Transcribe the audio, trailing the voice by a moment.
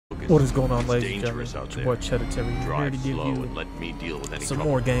What is going on, ladies and gentlemen? It's your boy Cheddar Terry here to give you some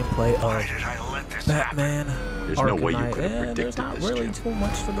more gameplay of Batman Arkham Knight. And there's not really too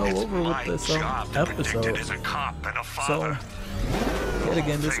much to go over with this episode. So, yet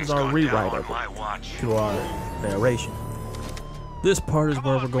again, this is our rewrite of it through our narration. This part is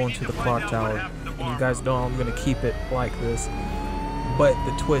where we're going to the clock tower. And you guys know I'm going to keep it like this. But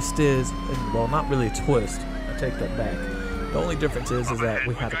the twist is, well, not really a twist. I take that back. The only difference is that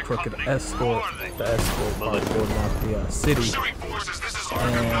we had a crooked escort. The escort was going out the city,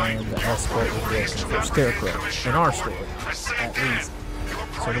 and the escort was working for Scarecrow in our story, at least.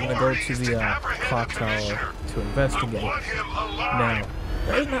 So we're gonna go to the clock tower to investigate. Now,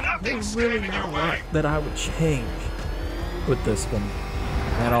 there's really not a lot that I would change with this one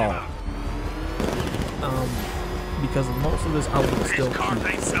at all, because most of this I would still keep.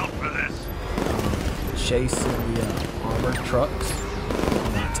 Chasing the armored trucks,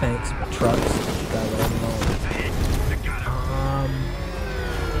 not tanks, but trucks. You guys already know.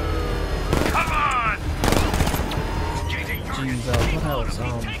 Come on! Geez, what else? I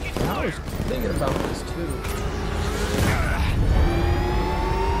was thinking about this too.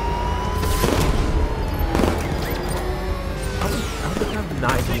 I would have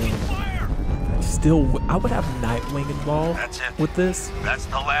Nightwing. I would have Nightwing involved with this. That's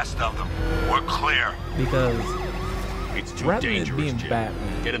the last of them. We're clear. Because it's too rather than it dangerous, being Jim.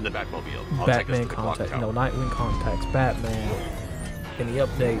 Batman, Get in the Batmobile. Batman contact, Nightwing contacts Batman, and he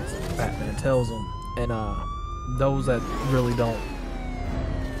updates. Batman tells him, and those that really don't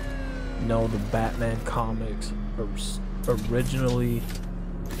know the Batman comics, originally,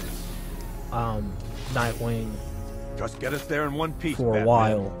 Nightwing, just get us there in one piece. For Batman. a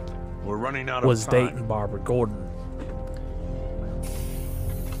while. We're running out of was time. dating Barbara Gordon.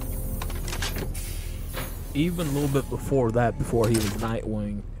 Even a little bit before that, before he was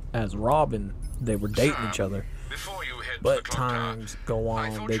Nightwing as Robin, they were dating each other. But times go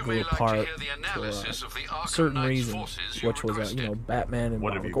on, they grew apart for certain reasons, which was, Batman and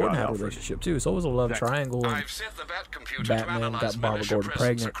Barbara Gordon had a relationship too. So it was a love triangle, and Batman got Barbara Gordon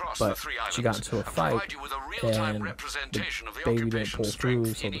pregnant, but she got into a fight, and the baby didn't pull through,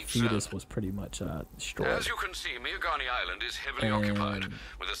 so the fetus was pretty much destroyed. As you can see, Miagani Island is heavily occupied,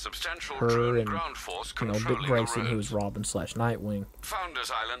 with a substantial her and, ground force Dick Grayson, who was Robin / Nightwing.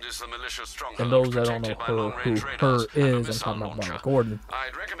 Founders Island is the militia stronghold. And those that don't know who her is, I'm talking about Barbara Gordon,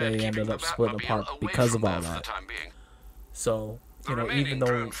 they ended up splitting apart because of all that. So, even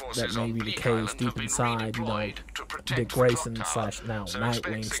though that may be the case deep inside, Dick Grayson / now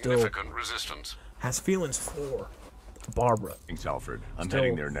Nightwing still has feelings for Barbara. Thanks, Alfred. I'm still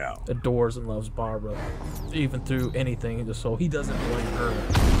heading there now. Adores and loves Barbara, even through anything, so he doesn't blame her.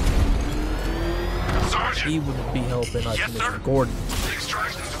 He would be helping Commissioner Gordon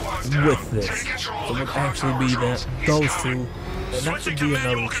with this. So it would actually be those two, and that should be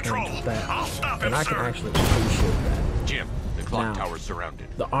another change with that. And I can actually appreciate that. Jim, the clock tower's surrounded.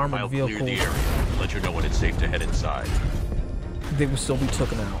 The armored vehicles, clear the area. Let you know when it's safe to head inside. They will still be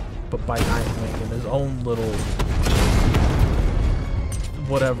taken out, but by Nightwing and his own little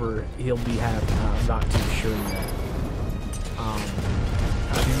whatever he'll be having. I'm not too sure yet.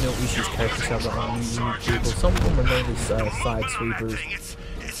 I do know each of these characters have their own unique people. Some of them are mainly side sweepers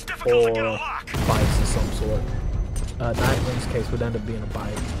or bikes of some sort. Nightwing's case would end up being a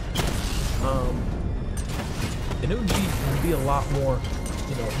bike. And it would be a lot more,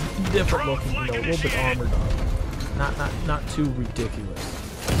 different looking, a little bit armored up. Not too ridiculous.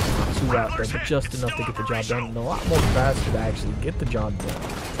 Not too out there, but just enough to get the job done. And a lot more faster to actually get the job done.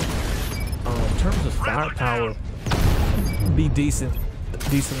 In terms of firepower, be decent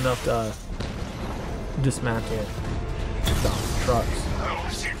enough to dismantle the trucks.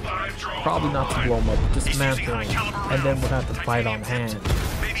 Probably not to blow them up, but dismantle them, and then we'll have to fight on hand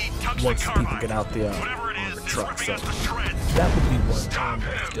once people get out the armored trucks. So that would be one time.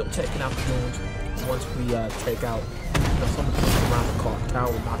 Still taking out the goons once we take out some of the things around the clock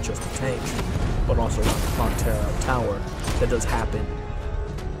tower, not just the tanks, but also around the clock tower. That does happen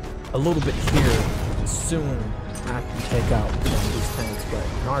a little bit here soon after we take out these tanks, but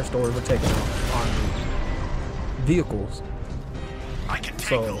in our story we're taking out armored vehicles.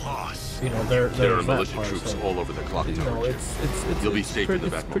 So, there are militia troops all over the clock tower. You'll be safe in the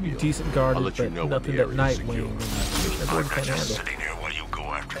Batmobile. Pretty decent guarded, let you but know nothing that Nightwing and Commissioner Gordon can't handle.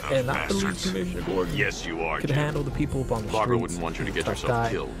 And I believe Commissioner Gordon can handle the people up on the streets. Barbara wouldn't want you to get yourself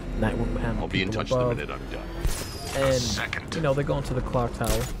killed. Nightwing would handle I'll be in touch the minute I'm done. And, they go into the clock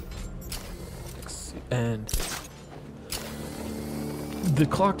tower. And the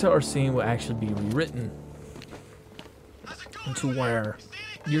clock tower scene will actually be rewritten into where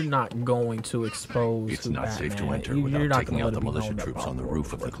you're not going to expose It's who not Batman. safe to enter You're without not taking gonna out let the it be militia known that troops on the Barbara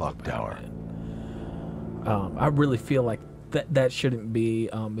roof of the Gordon clock was tower. Batman. I really feel like that shouldn't be.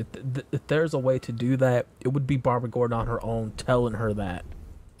 If there's a way to do that, it would be Barbara Gordon on her own, telling her that,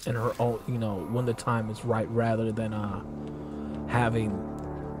 in her own, when the time is right, rather than having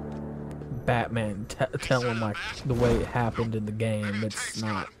Batman telling like the way it happened in the game. It's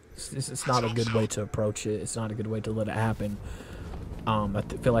not a good way to approach it. It's not a good way to let it happen. I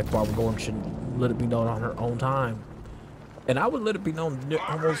feel like Barbara Gordon should let it be known on her own time, and I would let it be known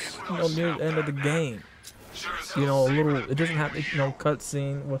almost near the end of the game. A little. It doesn't have to,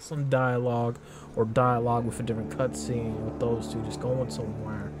 cutscene with some dialogue, or dialogue with a different cutscene with those two just going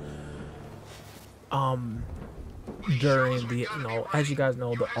somewhere. During the, as you guys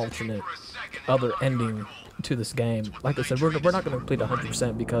know, the alternate other ending to this game. Like I said, we're not going to complete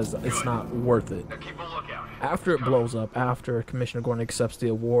 100% because it's not worth it. After it blows up, after Commissioner Gordon accepts the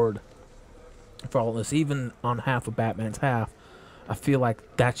award for all this, even on half of Batman's half, I feel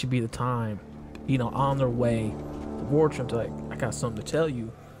like that should be the time, on their way, the award should be like, I got something to tell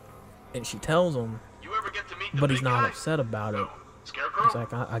you. And she tells him, but he's not upset about it. He's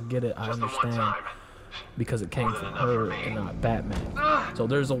like, I get it, I understand. Because it came from her and not Batman. So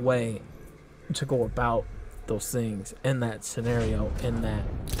there's a way to go about those things in that scenario, in that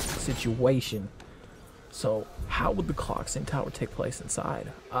situation. So how would the clock sync tower take place inside?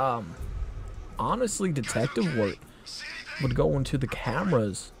 Honestly, detective work would go into the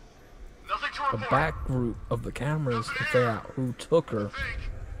cameras, the back group of the cameras, to figure out who took her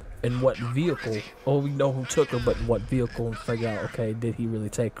and what vehicle. Oh, we know who took her, but in what vehicle, and figure out, okay, did he really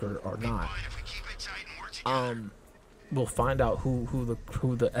take her or not? We'll find out who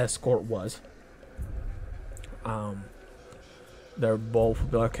the escort was. They're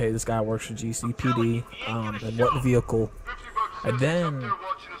both okay. This guy works for GCPD. And what vehicle? And then,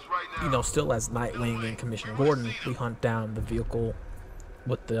 still as Nightwing and Commissioner Gordon, we hunt down the vehicle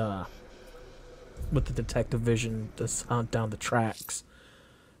with the detective vision to hunt down the tracks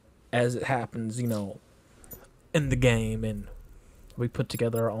as it happens, in the game, and we put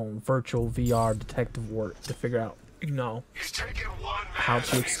together our own virtual VR detective work to figure out, how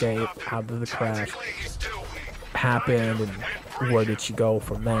to escape, how did the crash happen, and where did she go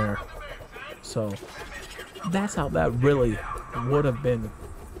from there. So that's how that really would have been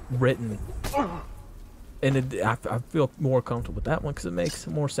written, and I feel more comfortable with that one because it makes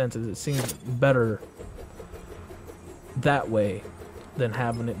more sense. It seems better that way than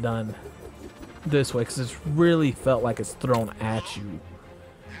having it done this way, because it's really felt like it's thrown at you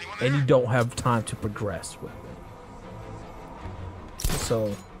and you don't have time to progress with it.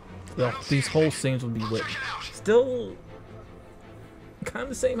 So these whole scenes would be written still kind of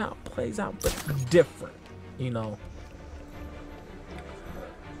the same how it plays out, but different, We wasted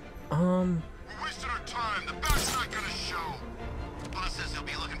our time. The back's not gonna show. Boss says he'll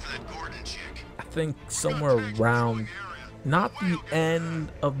be looking for that Gordon chick. I think somewhere around, not the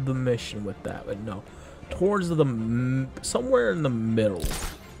end of the mission with that, but no, towards somewhere in the middle.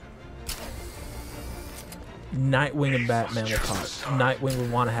 Nightwing and Batman will talk. Nightwing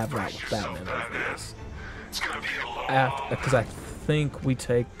would want to have that with Batman over this. Because I think we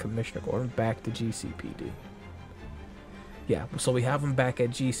take Commissioner Gordon back to GCPD. Yeah, so we have him back at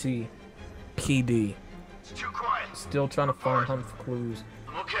GCPD. Still trying to find him for clues.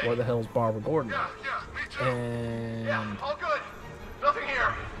 Where the hell is Barbara Gordon? And all good. Nothing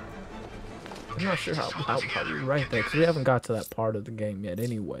here. I'm not sure how you're right there, because we haven't got to that part of the game yet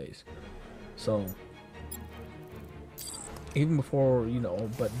anyways. So even before,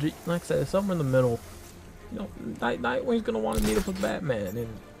 but like I said, somewhere in the middle, Nightwing's gonna want to meet up with Batman, and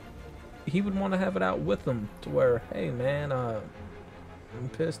he would want to have it out with him to where, hey man, I'm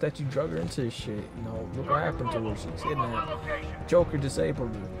pissed that you drug her into this shit. Look what happened to her. She's kidnapped. Joker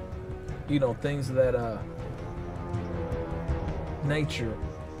disabled her. Things of that nature.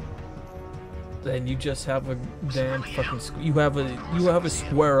 Then you just have a damn fucking you have a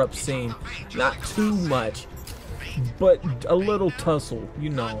square up scene. Not too much, but a little tussle,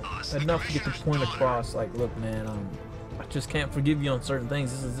 enough to get the point across. Like, look, man, I just can't forgive you on certain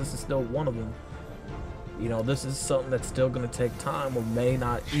things. This is still one of them. This is something that's still gonna take time, or may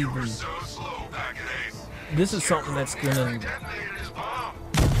not even. This is something that's gonna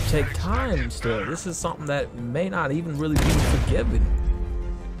take time still. This is something that may not even really be forgiven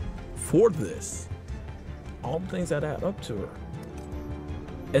for this. All the things that add up to her.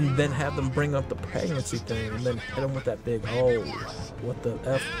 And then have them bring up the pregnancy thing, and then hit them with that big, oh, what the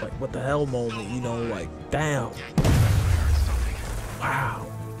F, like, what the hell moment, like, damn. Wow.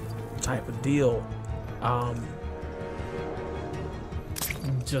 Type of deal.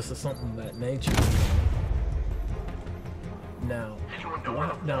 just something of that nature. Now,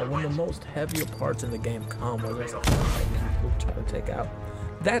 when the most heavier parts in the game come, where there's a lot of people trying to take out,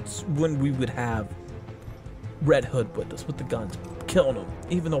 that's when we would have Red Hood with us, with the guns, killing him.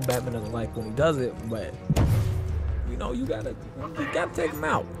 Even though Batman doesn't like when he does it, but you know, you gotta take him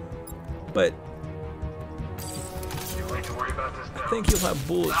out. But I think he'll have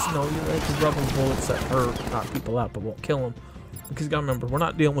bullets, you know, like the rubber bullets that hurt, knock people out, but won't kill them. Because you gotta remember, we're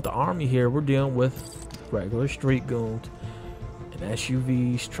not dealing with the army here. We're dealing with regular street goons and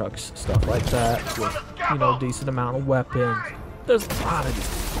SUVs, trucks, stuff like that, with, you know, decent amount of weapons. There's a lot of these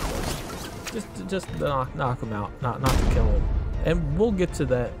people. Just to knock them out, not to kill them. And we'll get to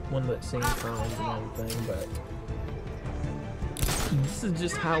that when that scene comes and everything, but this is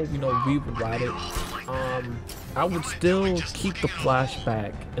just how, you know, we would write it. I would still keep the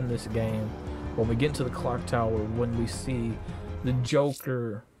flashback in this game when we get into the clock tower, when we see the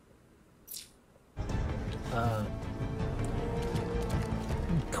Joker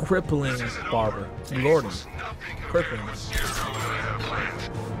crippling Barbara Gordon, crippling.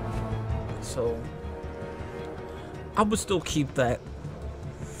 So I would still keep that,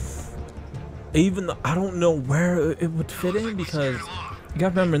 even though I don't know where it would fit in, because you gotta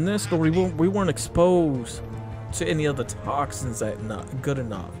remember, in this story we weren't exposed to any of the toxins that not good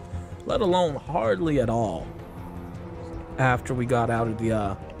enough, let alone hardly at all, after we got out of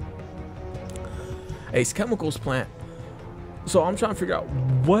the Ace Chemicals plant. So I'm trying to figure out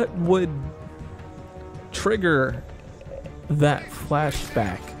what would trigger that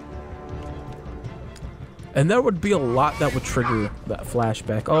flashback. And there would be a lot that would trigger that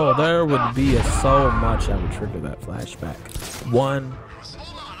flashback. Oh, there would be so much that would trigger that flashback. 1,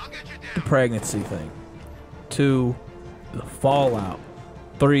 the pregnancy thing. 2, the fallout.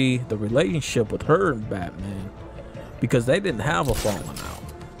 3, the relationship with her and Batman, because they didn't have a falling out.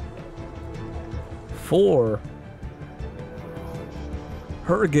 4,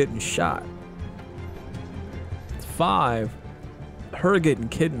 her getting shot. 5, her getting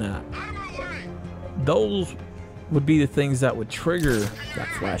kidnapped. Those would be the things that would trigger that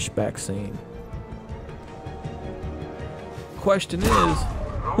flashback scene. Question is,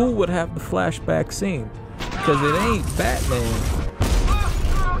 who would have the flashback scene? Because it ain't Batman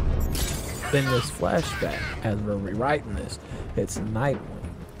in this flashback as we're rewriting this. It's Nightwing.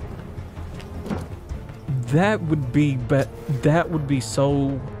 That would be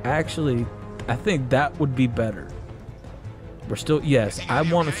so, actually, I think that would be better. We're still, yes, I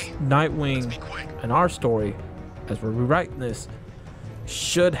want Nightwing in our story, as we're rewriting this,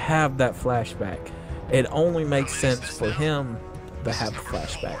 should have that flashback. It only makes sense for him to have a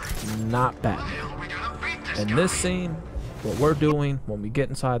flashback, not Batman. And this scene, what we're doing when we get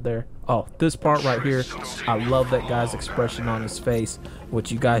inside there, oh, this part right here, I love that guy's expression on his face,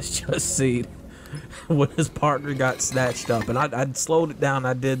 which you guys just see when his partner got snatched up. And I slowed it down.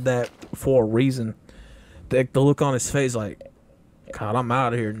 I did that for a reason. The look on his face, like, God, I'm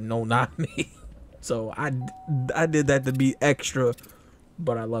out of here. No, not me. So I did that to be extra,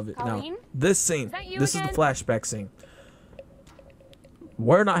 but I love it. Colleen? Now, this scene, this again? is the flashback scene.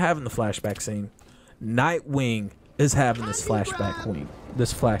 We're not having the flashback scene. Nightwing is having this flashback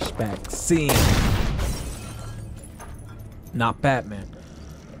scene. Not Batman.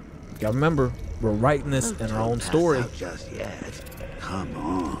 You gotta remember, we're writing this in our own story. Just yet. Come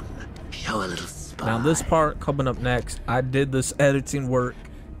on. Show a little spine. Now this part coming up next, I did this editing work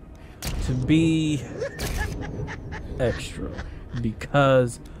to be extra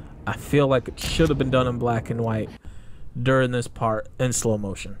because I feel like it should have been done in black and white during this part in slow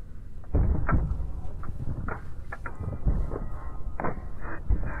motion.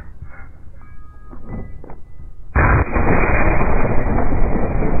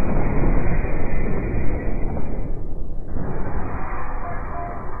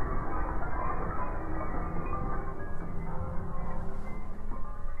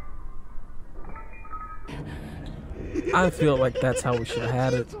 I feel like that's how we should have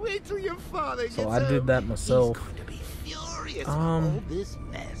had it. So I did that myself.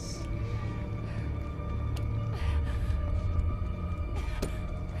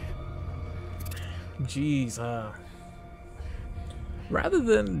 Jeez, rather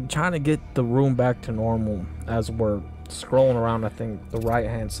than trying to get the room back to normal as we're scrolling around, I think the right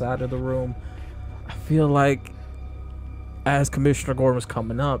hand side of the room, I feel like as Commissioner Gordon was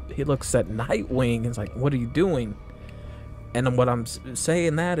coming up, he looks at Nightwing and is like, what are you doing? And then what I'm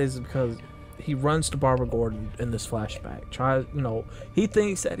saying that is because he runs to Barbara Gordon in this flashback. Tries, you know, he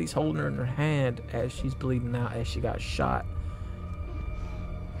thinks that he's holding her in her hand as she's bleeding out, as she got shot.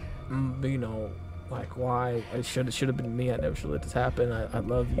 You know, Like, why? It should have been me. I never should let this happen. I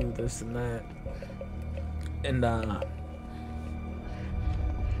love you, this and that.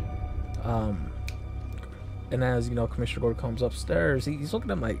 And as you know, Commissioner Gordon comes upstairs, he's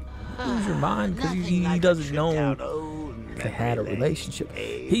looking at him like, lose your mind, because he doesn't know they had a relationship.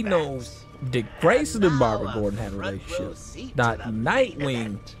 He knows Dick Grayson and Barbara Gordon had a relationship, not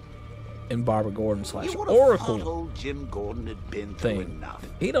Nightwing and Barbara Gordon / Oracle thing.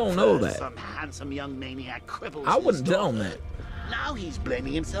 He don't know that. I wouldn't tell him that. Now he's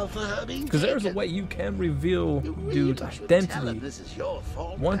blaming himself for her being because there's a way you can reveal dude's identity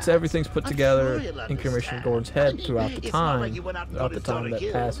once everything's put together in Commissioner Gordon's head throughout the time that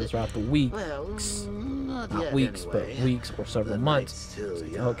passes throughout the weeks. Not weeks, but weeks or several months.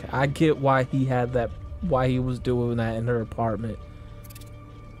 Okay, I get why he had that, why he was doing that in her apartment.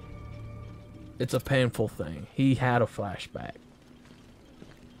 It's a painful thing. He had a flashback.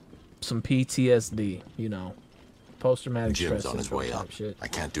 Some PTSD, you know. Post-traumatic stress on his way up. Shit. I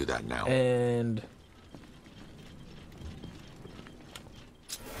can't do that now. And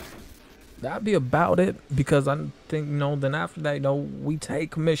that'd be about it, because I think, you know, then after that, you know, we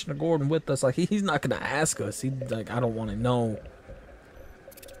take Commissioner Gordon with us. Like, he's not gonna ask us. He's like, I don't want to know.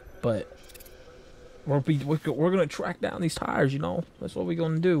 But we're gonna track down these tires. You know, that's what we're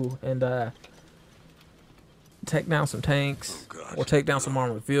gonna do, and take down some tanks, or take down some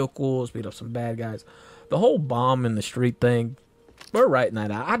armored vehicles, beat up some bad guys. The whole bomb in the street thing, we're writing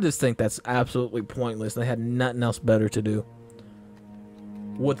that out. I just think that's absolutely pointless. They had nothing else better to do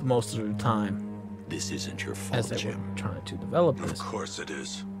with most of the time. This isn't your fault, as they Jim. were trying to develop this. Of course it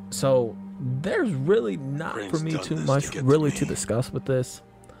is. So there's really not for me too much really to discuss with this.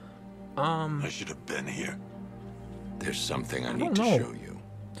 I should have been here. There's something I need to show you.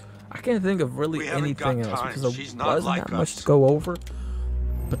 I can't think of really anything else because there wasn't that much to go over.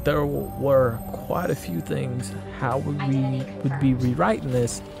 But there were quite a few things how we would be rewriting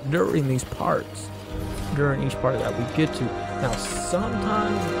this during these parts, during each part that we get to. Now,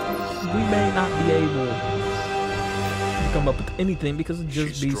 sometimes we may not be able to come up with anything because it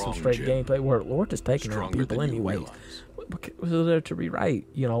just be some straight gameplay where we're just taking out people anyway. What was there to rewrite,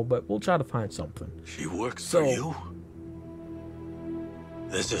 you know? But we'll try to find something. She works for you.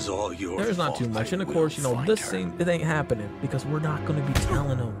 This is all your fault. There's not too much, and of course, you know, this scene, it ain't happening because we're not going to be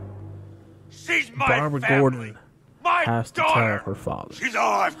telling them. She's my Barbara Gordon has to tell her father. She's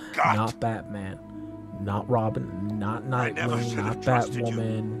all I've got. Not Batman, not Robin, not Nightwing, not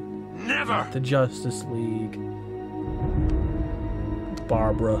Batwoman, not the Justice League.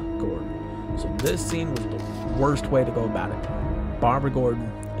 Barbara Gordon. So this scene was the worst way to go about it. Barbara Gordon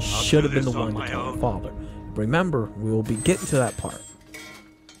should have been the one to tell her father. Remember, we will be getting to that part.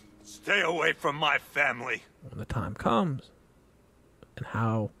 Stay away from my family. When the time comes, and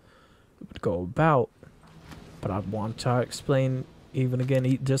how it would go about. But I want to explain even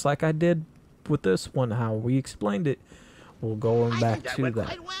again, just like I did with this one, how we explained it. We'll go back to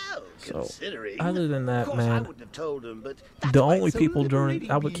that. So, other than that, man, the only people during,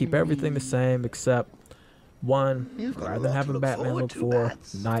 I would keep everything the same except one, rather than having Batman look for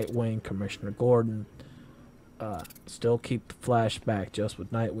Nightwing, Commissioner Gordon. Still keep the flashback just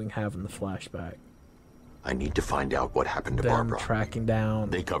with Nightwing having the flashback. I need to find out what happened to Them Barbara. Tracking down.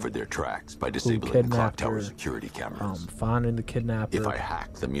 They covered their tracks by disabling the clock tower security cameras. Finding the kidnapper. If I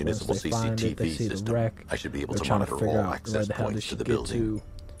hack the municipal CCTV system, I should be able to trying to monitor figure all out access where the hell points she to the get building. to.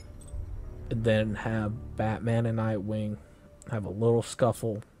 And then have Batman and Nightwing have a little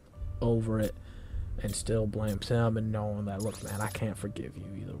scuffle over it, and still blames him, and knowing that, look, man, I can't forgive you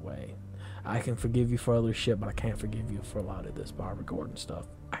either way. I can forgive you for other shit, but I can't forgive you for a lot of this Barbara Gordon stuff.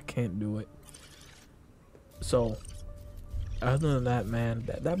 I can't do it. So, other than that, man,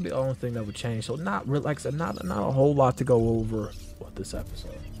 that'd be the only thing that would change. So, not really, like I said, not a whole lot to go over with this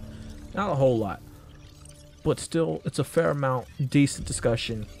episode. Not a whole lot, but still, it's a fair amount, decent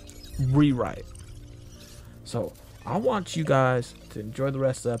discussion, rewrite. So, I want you guys to enjoy the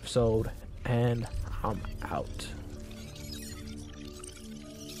rest of the episode, and I'm out.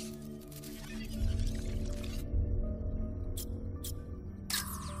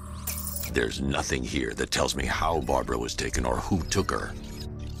 There's nothing here that tells me how Barbara was taken or who took her.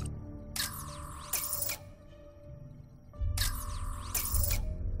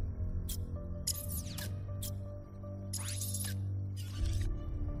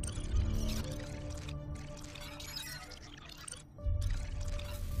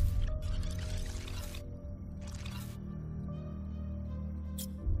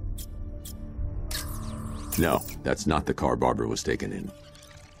 No, that's not the car Barbara was taken in.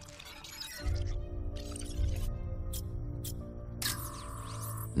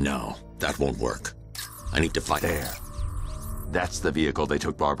 No, that won't work. I need to find... There. That's the vehicle they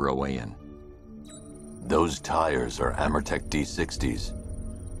took Barbara away in. Those tires are Amertech D60s.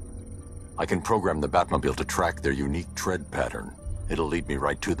 I can program the Batmobile to track their unique tread pattern. It'll lead me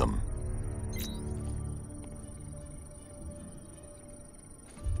right to them.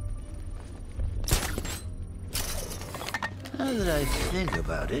 Now that I think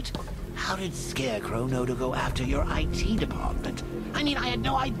about it, how did Scarecrow know to go after your IT department? I mean, I had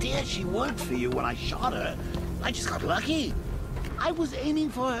no idea she worked for you when I shot her. I just got lucky. I was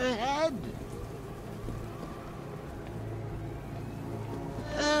aiming for her head.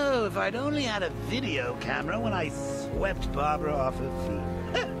 Oh, if I'd only had a video camera when I swept Barbara off her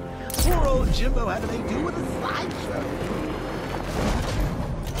feet. Poor old Jimbo had to make do with a slideshow.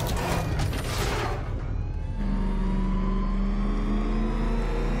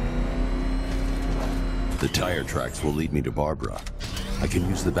 The tire tracks will lead me to Barbara. I can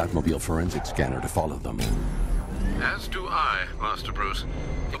use the Batmobile forensic scanner to follow them. As do I, Master Bruce.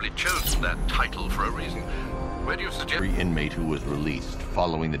 You've probably chosen that title for a reason. Where do you suggest... Every inmate who was released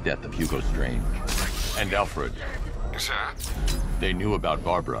following the death of Hugo Strange. And Alfred. Sir? They knew about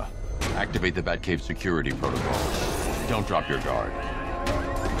Barbara. Activate the Batcave security protocol. Don't drop your guard.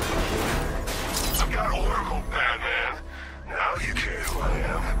 I've got Oracle, Batman. Now you care who I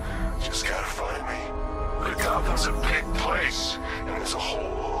am. Just gotta find me. But Gotham's a big place, and there's a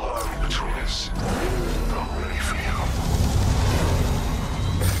whole army between us. I'm ready for you.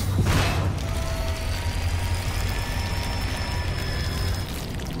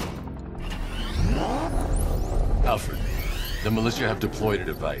 Alfred, the militia have deployed a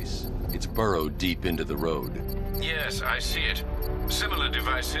device. It's burrowed deep into the road. Yes, I see it. Similar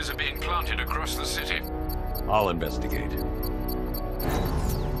devices are being planted across the city. I'll investigate.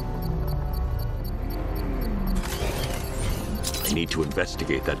 I need to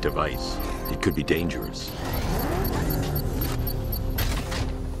investigate that device. It could be dangerous.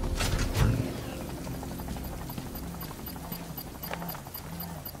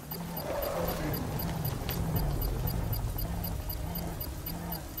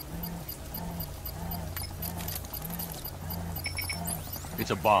 It's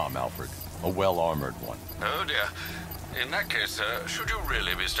a bomb, Alfred. A well-armored one. Oh dear. In that case, sir, should you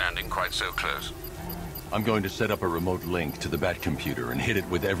really be standing quite so close? I'm going to set up a remote link to the Batcomputer and hit it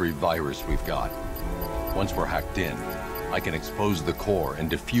with every virus we've got. Once we're hacked in, I can expose the core and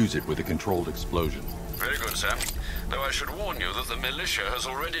defuse it with a controlled explosion. Very good, sir. Though I should warn you that the militia has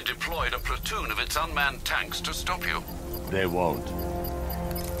already deployed a platoon of its unmanned tanks to stop you. They won't.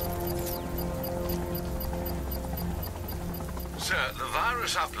 Sir, the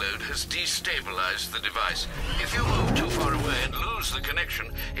virus upload has destabilized the device. If you move too far away and lose the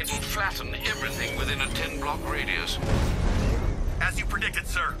connection, it will flatten everything within a 10-block radius. As you predicted,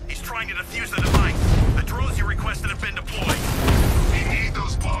 sir, he's trying to defuse the device. The drones you requested have been deployed. We need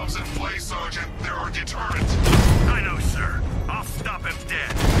those bombs in place, Sergeant. They're our deterrent. I know, sir. I'll stop him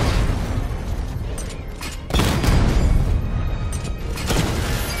dead.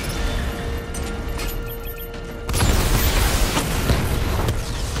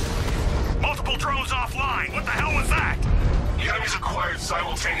 Multiple drones offline. What the hell was that? The enemy's acquired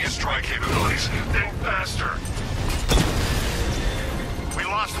simultaneous strike capabilities. Think faster. We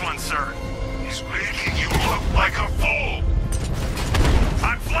lost one, sir. He's making you look like a fool!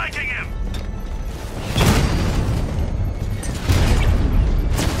 I'm flanking him!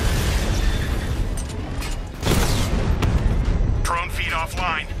 Drone feed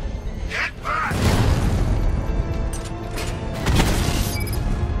offline. Get back!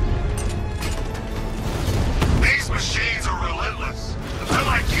 These machines are relentless. They're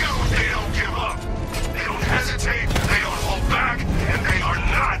like you, they don't give up. They don't hesitate, they don't hold back, and they are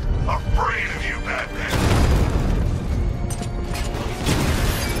not afraid of you, Batman.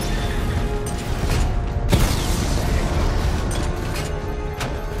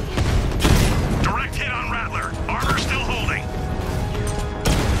 Direct hit on Rattler. Armor still holding.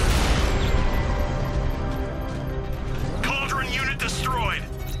 Cauldron unit destroyed.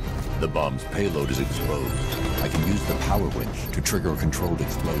 The bomb's payload is exposed. I can use the power winch to trigger a controlled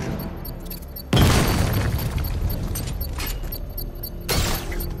explosion.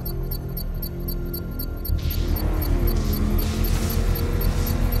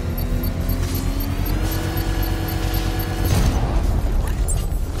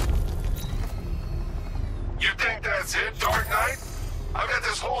 You think that's it, Dark Knight? I've got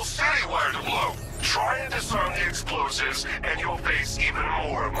this whole city wired to blow. Try and disarm the explosives, and you'll face even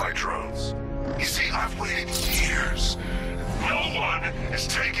more of my drones. You see, I've waited years. No one is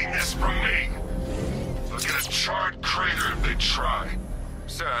taking this from me. They'll get a charred crater if they try.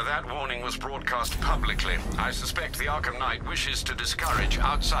 Sir, that warning was broadcast publicly. I suspect the Arkham Knight wishes to discourage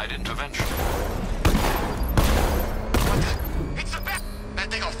outside intervention.